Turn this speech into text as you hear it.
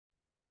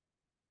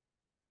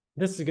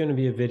This is going to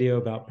be a video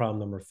about problem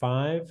number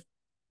 5.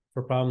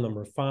 For problem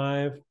number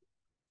 5,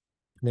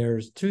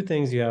 there's two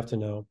things you have to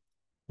know.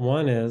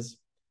 One is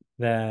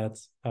that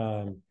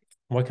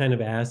what kind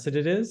of acid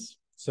it is.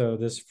 So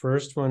this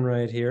first one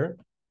right here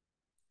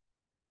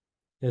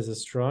is a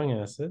strong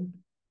acid.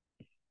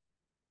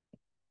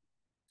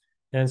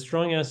 And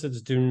strong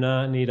acids do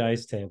not need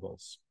ice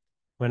tables.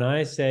 When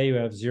I say you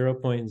have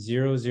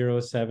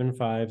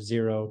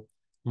 0.00750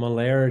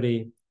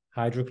 molarity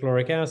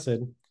hydrochloric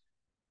acid,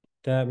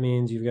 that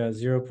means you've got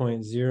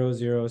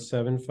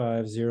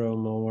 0.00750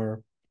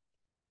 molar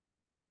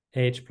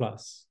H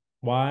plus.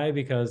 Why?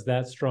 Because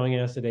that strong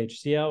acid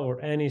HCl or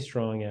any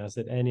strong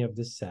acid, any of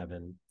the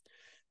 7,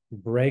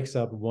 breaks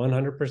up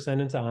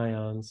 100% into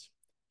ions,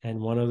 and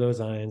one of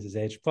those ions is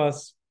H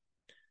plus.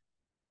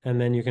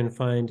 And then you can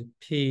find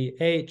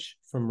pH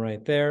from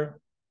right there.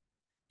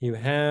 You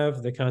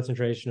have the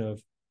concentration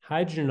of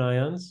hydrogen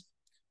ions,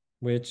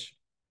 which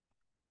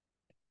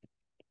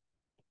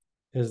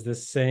is the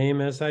same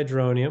as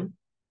hydronium,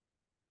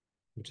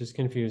 which is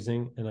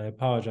confusing, and I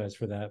apologize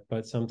for that,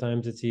 but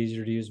sometimes it's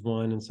easier to use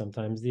one and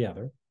sometimes the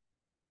other.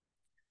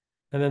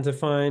 And then to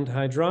find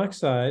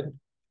hydroxide,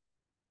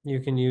 you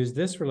can use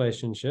this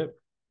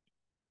relationship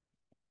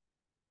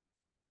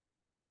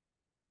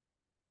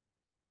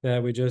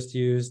that we just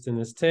used in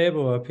this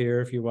table up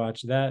here, if you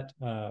watch that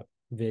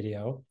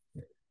video.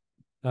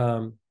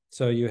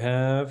 So you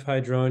have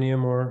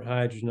hydronium or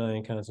hydrogen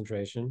ion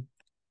concentration.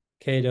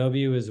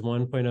 Kw is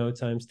 1.0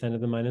 times 10 to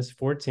the minus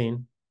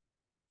 14.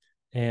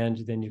 And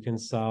then you can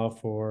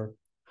solve for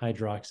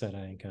hydroxide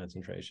ion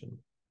concentration.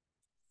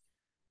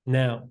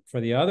 Now,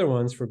 for the other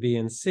ones, for B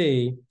and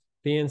C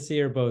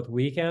are both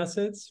weak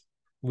acids.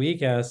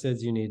 Weak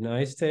acids, you need an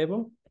ice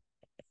table,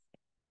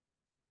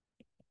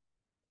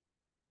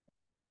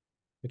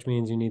 which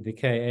means you need the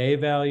Ka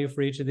value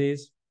for each of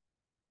these.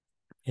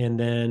 And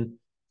then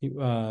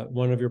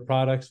one of your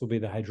products will be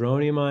the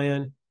hydronium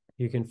ion.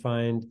 You can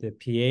find the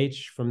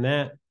pH from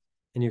that.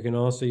 And you can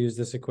also use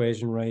this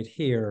equation right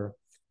here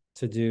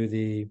to do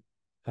the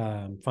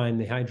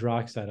find the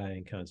hydroxide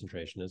ion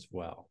concentration as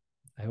well.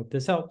 I hope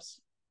this helps.